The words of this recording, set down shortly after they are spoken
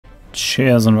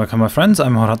Cheers and welcome my friends,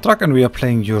 I'm Horadrak and we are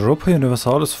playing Europa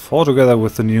Universalis IV together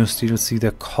with the newest DLC,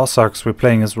 the Cossacks. We're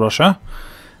playing as Russia.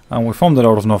 We formed it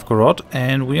out of Novgorod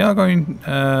and we are going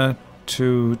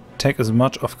to take as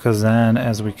much of Kazan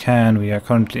as we can. We are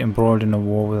currently embroiled in a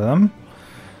war with them.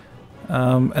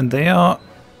 And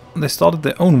they started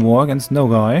their own war against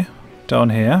Nogai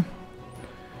down here,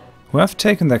 who have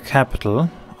taken their capital.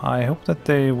 I hope that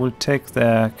they will take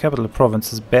their capital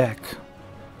provinces back.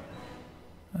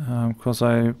 Because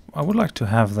I would like to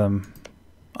have them.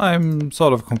 I'm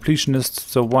sort of a completionist,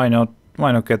 so why not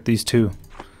get these two?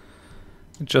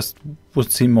 It just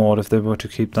would seem odd if they were to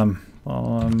keep them.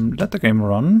 Let the game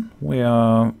run. We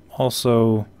are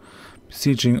also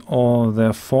besieging all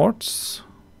their forts.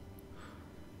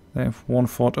 They have one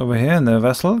fort over here in their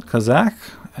vessel, Cossack,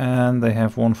 and they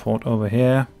have one fort over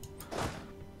here.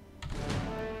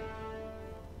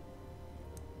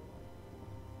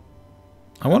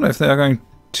 I wonder if they are going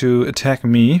to attack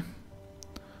me,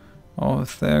 or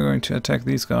if they're going to attack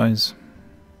these guys.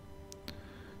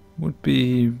 Would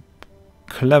be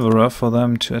cleverer for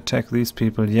them to attack these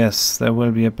people. Yes, there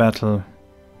will be a battle.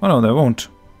 Oh no, there won't.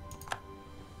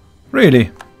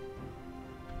 Really?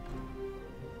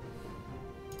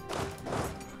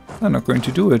 They're not going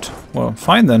to do it. Well,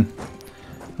 fine then.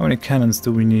 How many cannons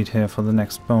do we need here for the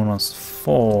next bonus?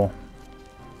 4.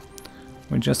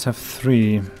 We just have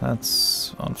 3.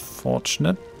 That's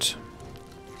unfortunate.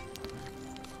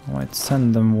 I might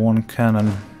send them 1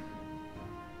 cannon.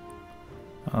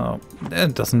 Oh,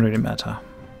 it doesn't really matter.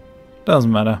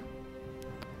 Doesn't matter.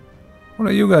 What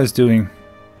are you guys doing?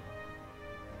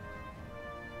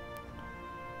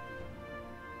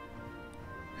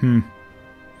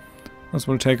 This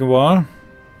will take a while.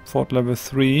 Fort level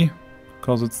 3,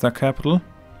 because it's their capital.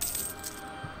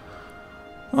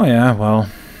 Oh yeah, well.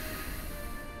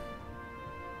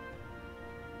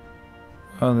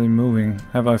 Are they moving?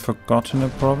 Have I forgotten a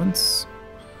province?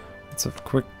 Let's have a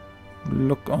quick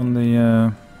look on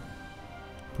the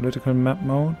political map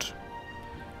mode.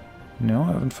 No,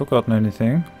 I haven't forgotten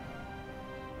anything.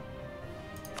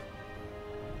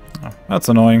 Oh, that's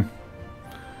annoying.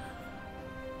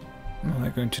 Are they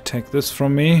going to take this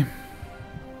from me?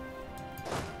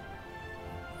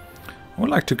 I would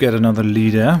like to get another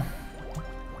leader.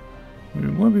 We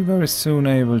will be very soon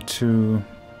able to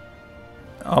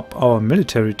up our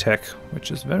military tech,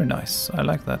 which is very nice. I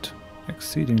like that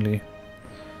exceedingly.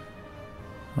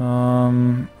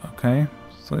 Okay,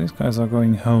 so these guys are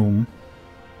going home.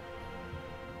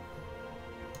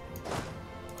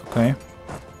 Okay,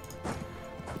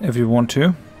 if you want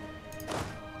to.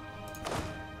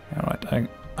 Alright,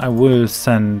 I will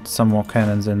send some more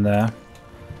cannons in there.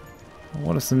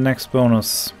 What is the next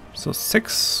bonus? So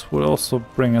 6 will also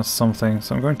bring us something,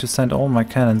 so I'm going to send all my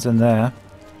cannons in there.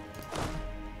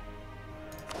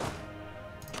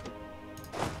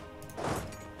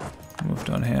 Move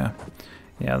down here.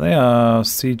 Yeah, they are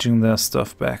sieging their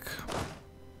stuff back.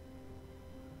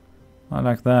 I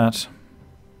like that.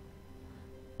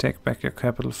 Take back your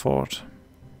capital fort.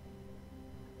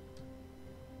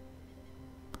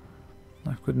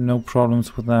 I've got no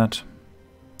problems with that.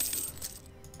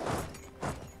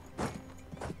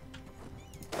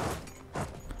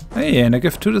 Hey, and a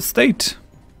gift to the state.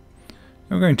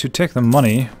 We're going to take the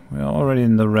money. We are already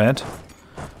in the red.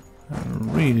 I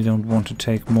really don't want to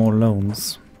take more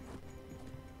loans.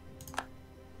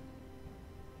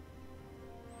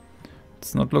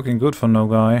 It's not looking good for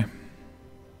Nogai.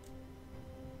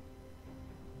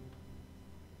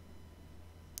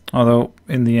 Although,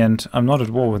 in the end, I'm not at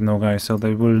war with Nogai, so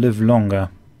they will live longer.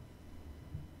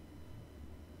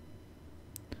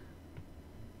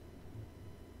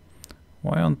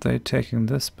 Why aren't they taking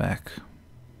this back?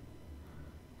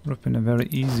 Would have been a very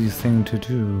easy thing to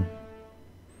do.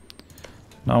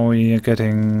 Now we are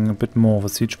getting a bit more of a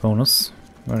siege bonus.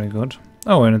 Very good.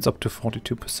 Oh, and it's up to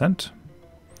 42%.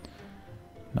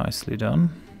 Nicely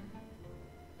done.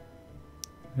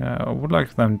 Yeah, I would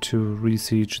like them to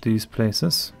re-siege these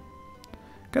places.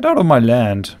 Get out of my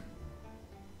land!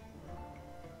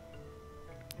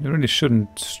 You really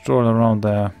shouldn't stroll around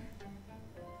there.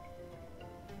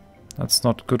 That's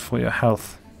not good for your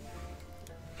health.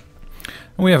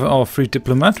 We have our free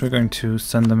diplomat. We're going to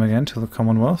send them again to the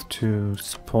Commonwealth to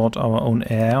support our own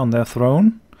heir on their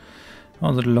throne.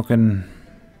 How's it looking?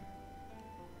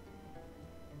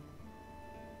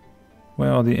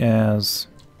 Where are the heirs?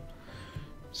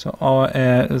 So our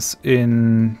heir is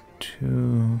in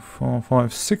 2, 4,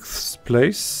 5, 6th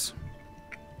place.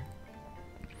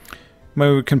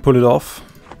 Maybe we can pull it off.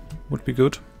 Would be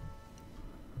good.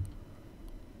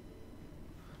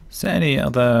 Is there any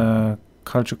other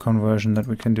culture conversion that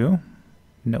we can do?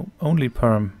 No, only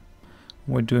perm.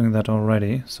 We're doing that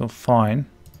already, so fine.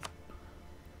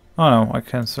 Oh no, I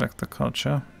can select the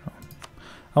culture. No.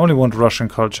 I only want Russian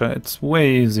culture. It's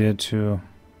way easier to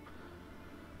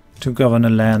govern a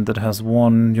land that has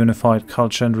one unified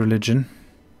culture and religion.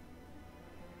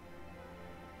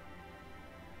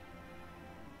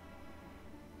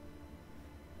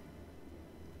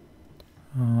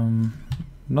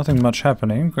 Nothing much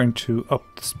happening. Going to up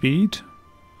the speed.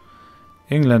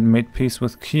 England made peace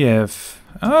with Kiev.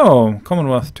 Oh,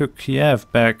 Commonwealth took Kiev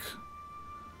back.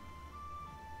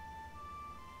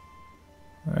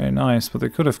 Very nice, but they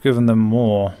could have given them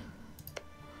more.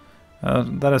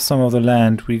 That is some of the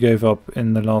land we gave up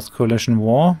in the last coalition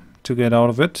war to get out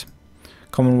of it.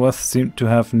 Commonwealth seemed to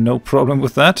have no problem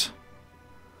with that.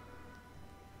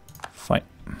 Fine.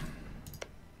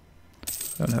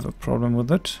 Don't have a problem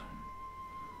with it.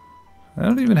 I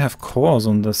don't even have cores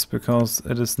on this because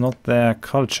it is not their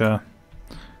culture.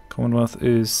 Commonwealth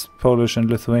is Polish and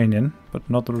Lithuanian, but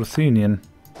not the Ruthenian.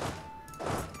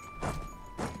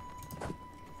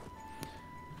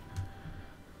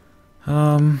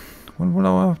 When will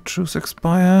our truce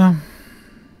expire?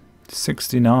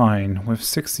 69. We have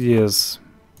 6 years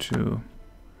to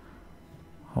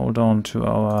hold on to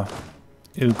our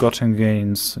ill-gotten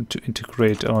gains and to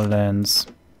integrate our lands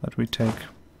that we take.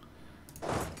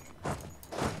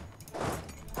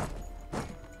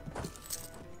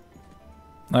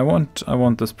 I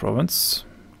want this province.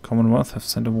 Commonwealth have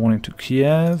sent a warning to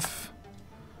Kiev.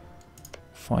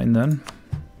 Fine then.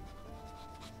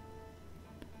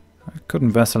 I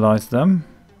couldn't vassalize them.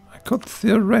 I could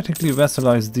theoretically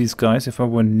vassalize these guys if I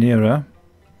were nearer.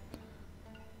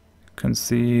 You can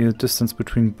see the distance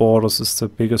between borders is the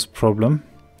biggest problem.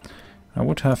 I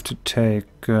would have to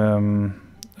take a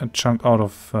chunk out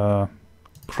of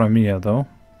Crimea though,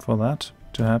 for that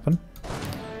to happen.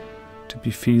 To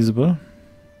be feasible.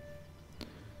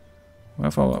 We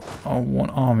have our one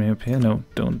army up here. No,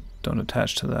 don't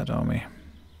attach to that army.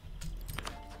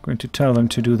 I'm going to tell them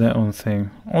to do their own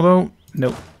thing. Although,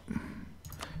 no.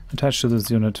 Attach to this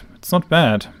unit. It's not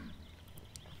bad.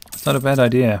 It's not a bad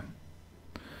idea.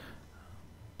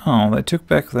 Oh, they took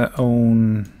back their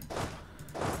own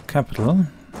capital.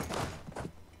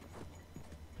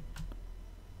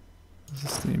 This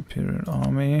is the Imperial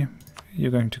Army.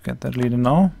 You're going to get that leader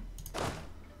now.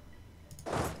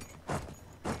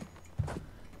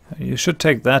 You should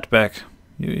take that back,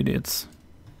 you idiots.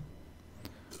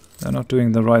 They're not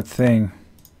doing the right thing.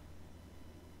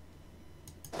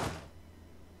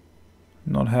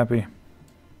 Not happy.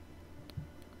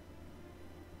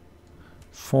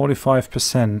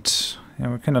 45%.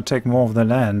 Yeah, we cannot take more of the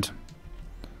land.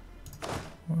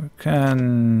 We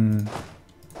can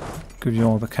give you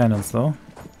all the cannons though.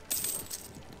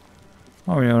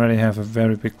 Oh, we already have a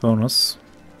very big bonus.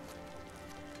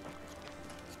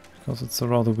 Because it's a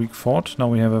rather weak fort. Now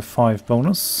we have a 5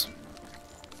 bonus.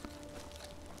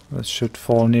 This should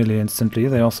fall nearly instantly.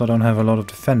 They also don't have a lot of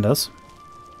defenders.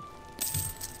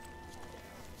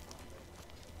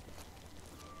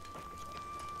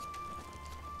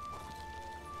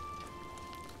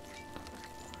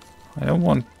 I don't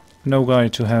want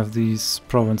Nogai to have these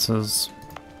provinces.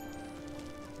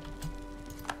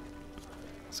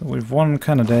 So we've won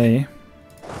Canada.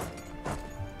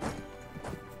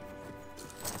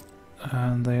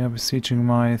 And they are besieging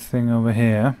my thing over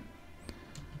here.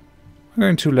 I'm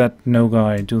going to let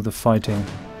Nogai do the fighting,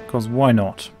 because why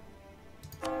not?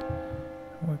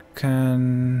 We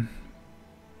can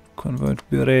convert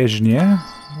Berezhny,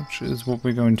 which is what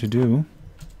we're going to do.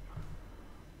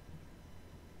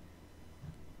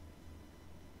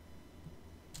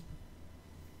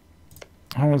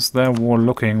 How is their war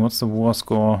looking? What's the war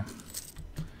score?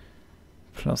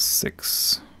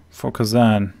 +6 for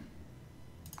Kazan.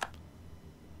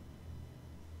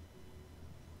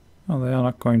 Oh, they are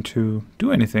not going to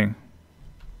do anything.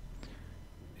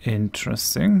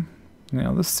 Interesting.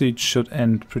 Now this siege should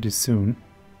end pretty soon.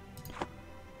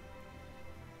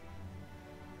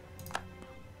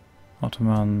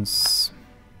 Ottomans.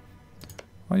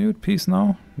 Are you at peace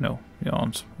now? No, you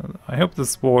aren't. I hope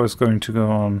this war is going to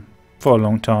go on for a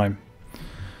long time.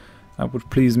 That would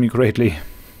please me greatly.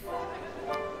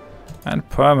 And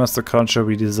Perm is the culture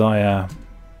we desire.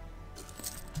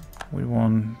 We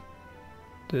want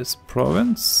this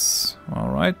province.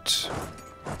 Alright.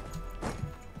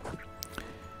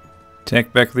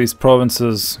 Take back these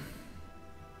provinces.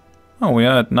 Oh, we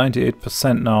are at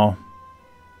 98% now.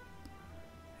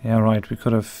 Yeah, right, we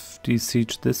could have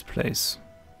besieged this place.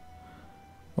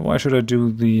 But why should I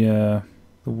do the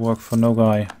work for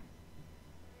Nogai?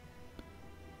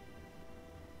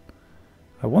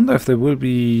 I wonder if they will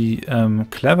be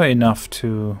clever enough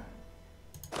to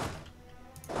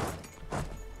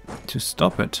to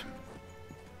stop it.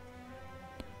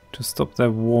 To stop their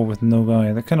war with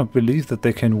Nogai. They cannot believe that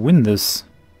they can win this.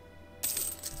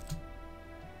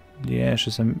 Liège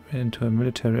is into a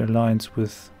military alliance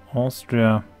with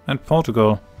Austria and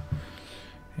Portugal.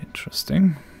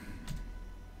 Interesting.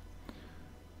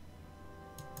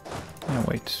 Oh,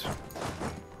 wait.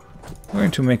 I'm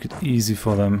going to make it easy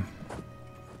for them.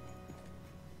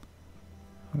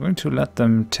 I'm going to let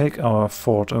them take our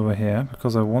fort over here,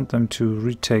 because I want them to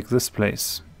retake this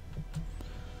place.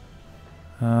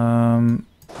 Yeah,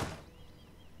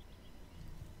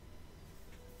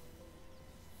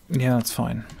 that's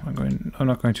fine. I'm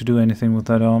not going to do anything with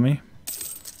that army.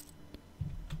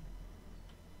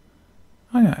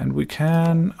 Oh yeah, and we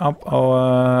can up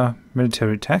our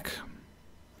military tech,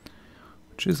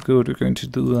 which is good. We're going to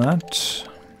do that.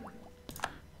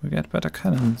 We get better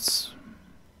cannons.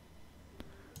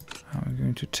 I'm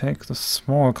going to take the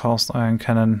small cast iron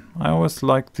cannon. I always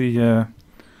like the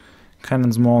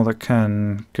cannons more that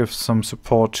can give some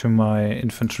support to my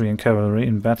infantry and cavalry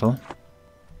in battle.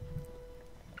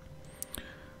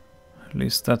 At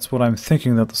least that's what I'm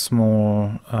thinking that the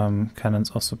small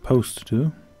cannons are supposed to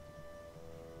do.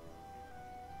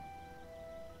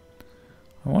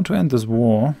 I want to end this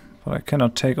war, but I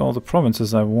cannot take all the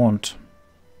provinces I want.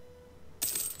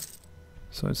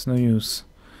 So it's no use.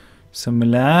 So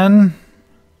Milan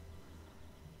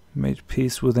made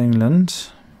peace with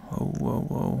England. Whoa, whoa,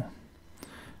 whoa.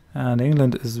 And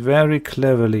England is very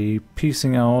cleverly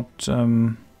piecing out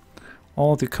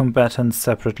all the combatants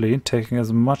separately, taking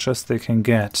as much as they can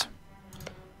get.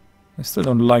 They still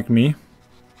don't like me,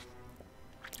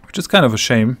 which is kind of a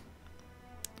shame.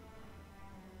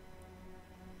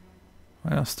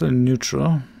 We are still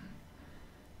neutral.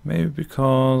 Maybe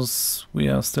because we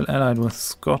are still allied with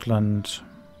Scotland.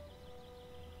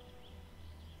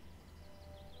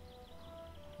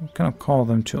 We cannot call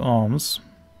them to arms.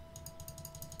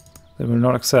 They will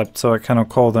not accept, so I cannot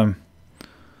call them.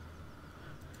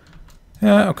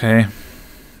 Yeah, okay.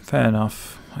 Fair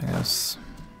enough, I guess.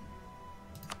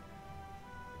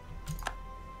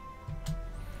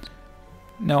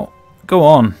 Now, go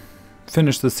on.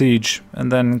 Finish the siege,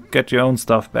 and then get your own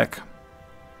stuff back.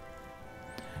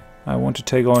 I want to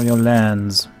take all your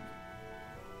lands.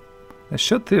 I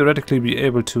should theoretically be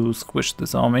able to squish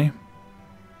this army.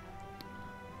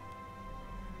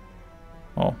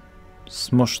 Oh,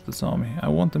 smush this army. I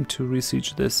want them to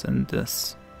re-siege this and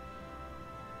this.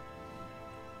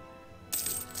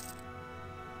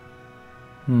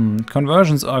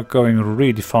 Conversions are going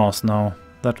really fast now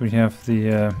that we have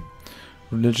the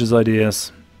religious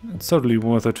ideas. It's totally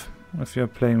worth it if you're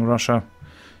playing Russia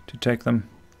to take them.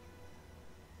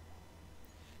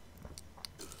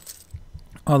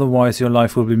 Otherwise your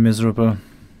life will be miserable.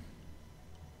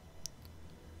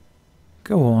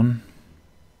 Go on.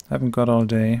 Haven't got all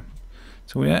day.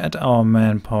 So we are at our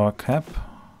manpower cap.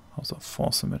 How's our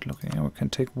force limit looking? And we can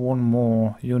take one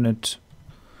more unit.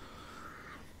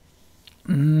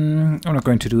 I'm not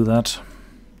going to do that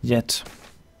yet.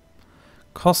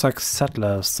 Cossack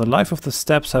settlers. The life of the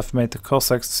steppes have made the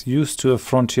Cossacks used to a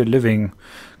frontier living.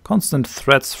 Constant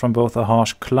threats from both a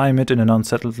harsh climate in an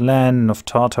unsettled land and of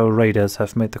Tatar raiders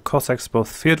have made the Cossacks both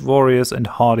feared warriors and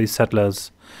hardy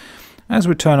settlers. As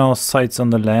we turn our sights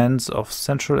on the lands of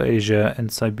Central Asia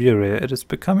and Siberia, it is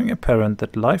becoming apparent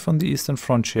that life on the eastern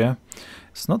frontier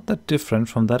is not that different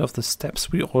from that of the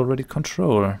steppes we already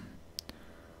control.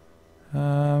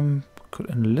 Could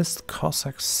enlist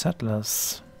Cossack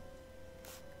settlers.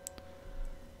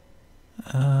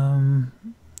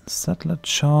 Settler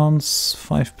chance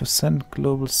 5%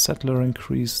 global settler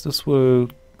increase. This will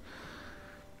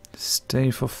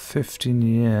stay for 15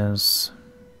 years.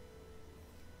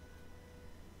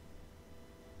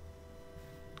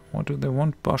 What do they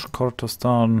want?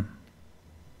 Bashkortostan.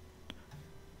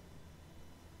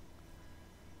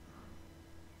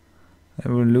 I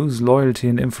will lose loyalty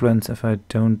and influence if I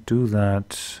don't do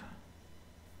that.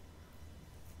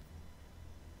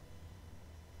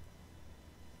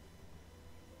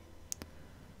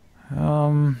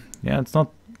 Yeah, it's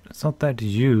not that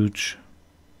huge.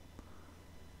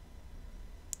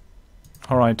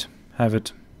 All right, have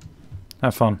it.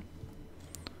 Have fun.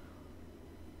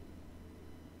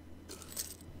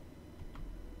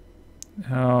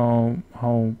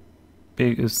 How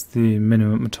big is the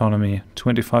minimum autonomy?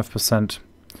 25%.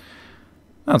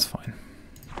 That's fine.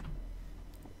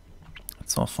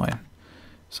 That's all fine.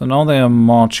 So now they are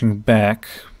marching back.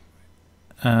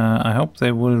 I hope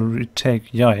they will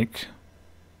retake Yike.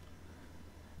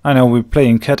 I know we're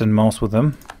playing cat and mouse with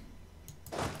them.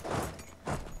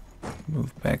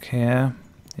 Move back here.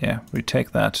 Yeah,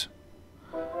 retake that.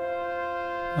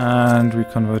 And we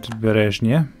converted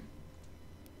Berezhny.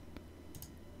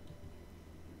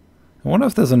 I wonder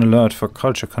if there's an alert for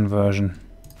culture conversion.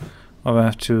 Or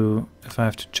if I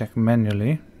have to check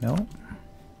manually. No.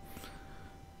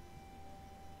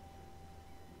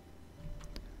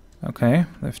 Okay,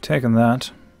 they've taken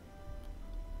that.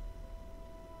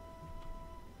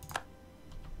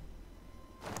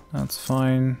 That's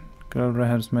fine. Galra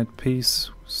has made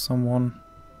peace with someone.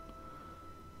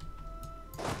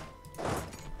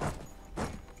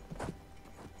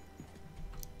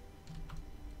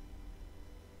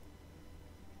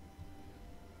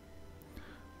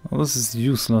 Well, this is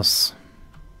useless.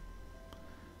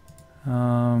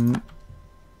 Because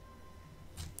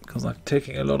I'm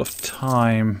taking a lot of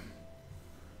time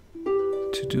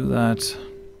to do that.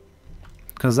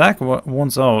 Cossack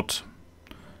wants out.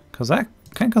 Cossack?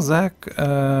 Can Cossack...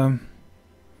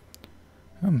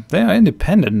 they are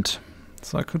independent,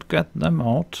 so I could get them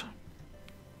out.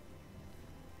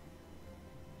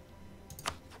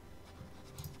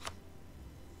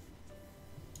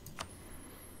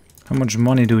 How much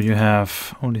money do you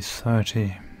have? Only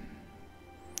 30.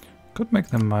 Could make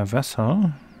them my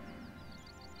vassal.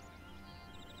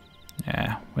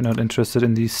 Yeah, we're not interested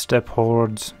in these steppe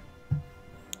hordes.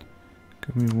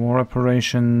 Give me war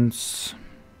operations.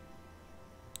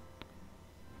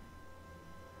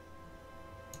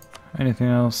 Anything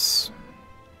else?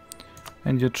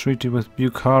 And your treaty with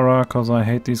Bukhara, cause I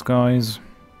hate these guys.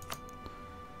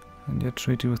 And your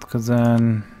treaty with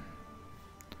Kazan.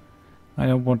 I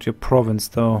don't want your province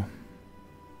though.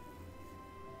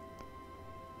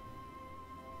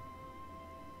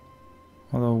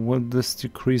 Although, will this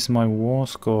decrease my war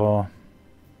score?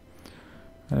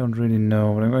 I don't really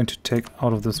know, but I'm going to take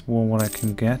out of this war what I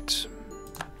can get.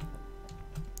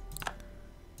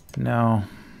 Now...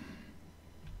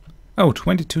 Oh,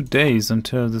 22 days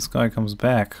until this guy comes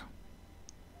back.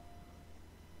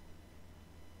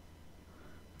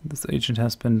 This agent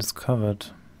has been discovered.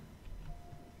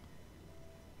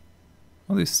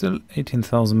 Oh, there's still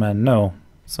 18,000 men. No,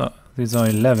 so these are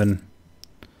 11.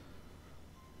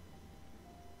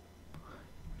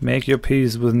 Make your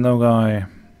peace with Nogai.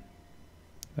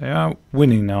 They are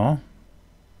winning now,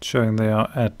 showing they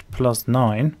are at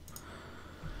 +9.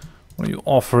 What are you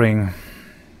offering?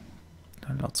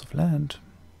 Lots of land.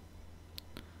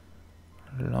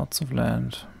 Lots of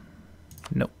land.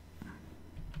 No.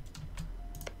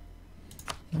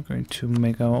 We're going to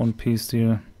make our own peace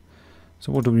deal.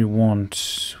 So what do we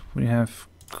want? We have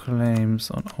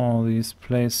claims on all these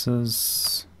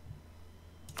places.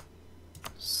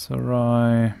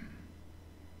 Sarai,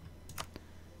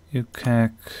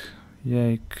 Ukak,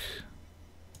 Yake.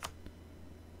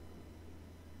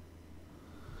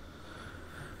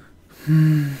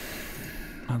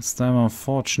 That's damn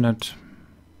unfortunate.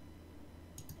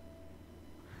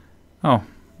 Oh,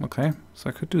 okay. So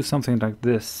I could do something like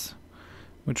this,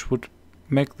 which would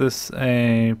make this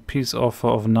a peace offer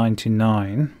of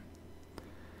 99.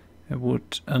 It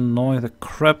would annoy the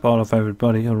crap out of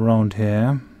everybody around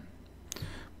here.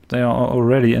 They are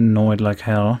already annoyed like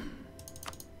hell.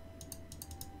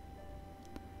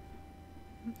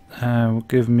 Will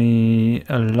give me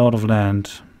a lot of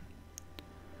land.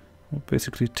 Will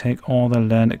basically take all the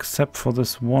land except for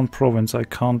this one province I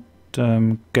can't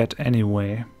get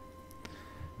anyway.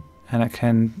 And I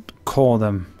can core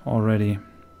them already.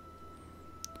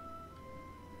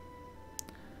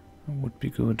 That would be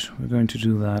good. We're going to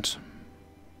do that.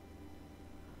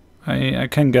 I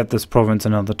can get this province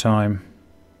another time.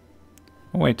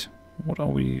 Oh, wait, what are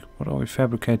we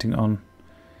fabricating on?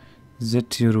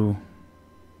 Zetiru.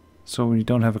 So we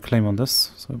don't have a claim on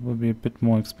this, so it will be a bit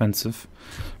more expensive.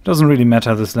 Doesn't really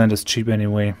matter, this land is cheap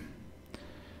anyway.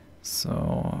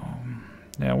 So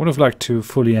yeah, I would have liked to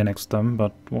fully annex them,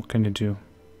 but what can you do?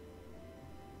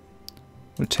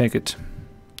 We'll take it.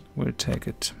 We'll take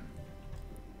it.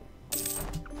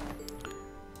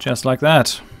 Just like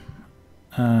that.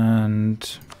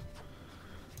 And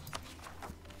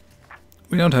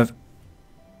we don't have...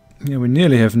 yeah, we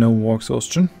nearly have no war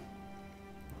exhaustion.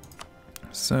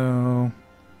 So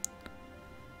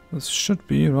this should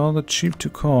be rather cheap to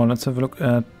call. Let's have a look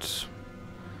at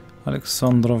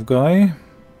Alexandrovgai.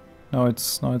 Now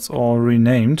it's all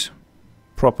renamed.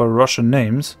 Proper Russian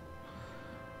names.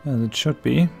 As it should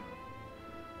be.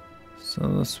 So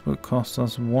this will cost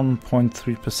us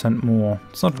 1.3% more.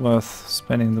 It's not worth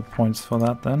spending the points for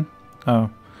that then. Oh,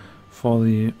 for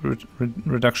the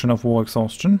reduction of war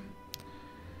exhaustion.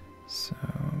 So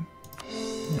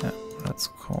yeah, let's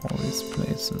call these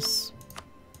places.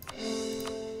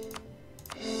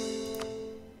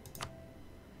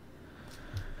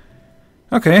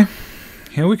 Okay,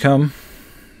 here we come.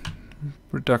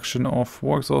 reduction of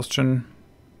war exhaustion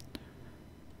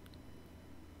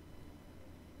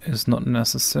is not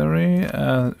necessary.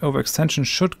 Overextension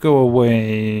should go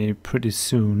away pretty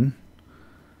soon.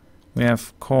 We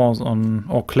have cause on,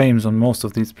 or claims on most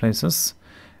of these places.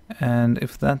 And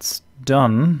if that's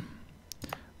done,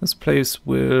 this place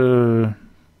will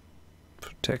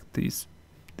protect these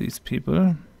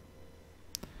people.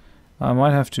 I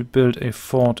might have to build a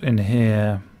fort in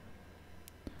here.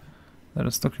 That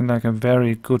is looking like a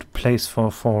very good place for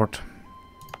a fort.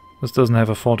 This doesn't have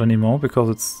a fort anymore because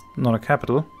it's not a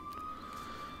capital.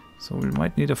 So we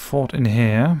might need a fort in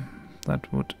here.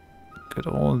 That would get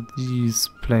all these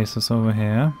places over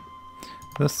here.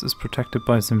 This is protected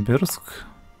by Simbirsk.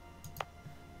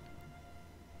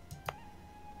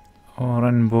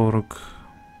 Orenburg.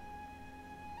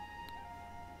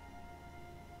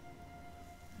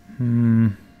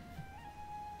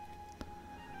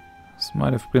 This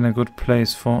might have been a good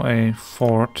place for a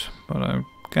fort, but I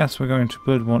guess we're going to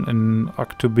build one in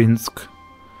Akhtubinsk.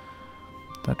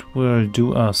 That will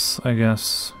do us, I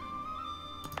guess.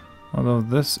 Although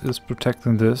this is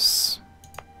protecting this,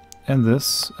 and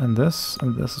this, and this,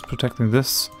 and this is protecting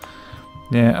this.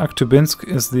 Yeah, Akhtubinsk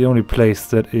is the only place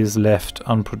that is left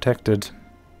unprotected.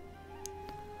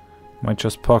 Might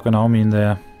just park an army in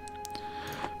there.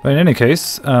 But in any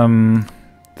case,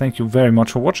 thank you very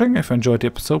much for watching. If you enjoyed the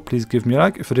episode, please give me a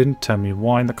like. If you didn't, tell me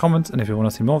why in the comments. And if you want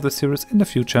to see more of this series in the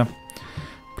future,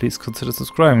 please consider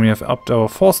subscribing. We have upped our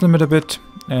force limit a bit.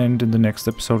 And in the next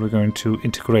episode, we're going to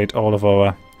integrate all of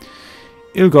our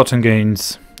ill-gotten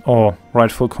gains, or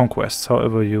rightful conquests,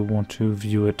 however you want to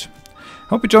view it.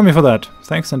 Hope you join me for that.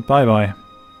 Thanks and bye-bye.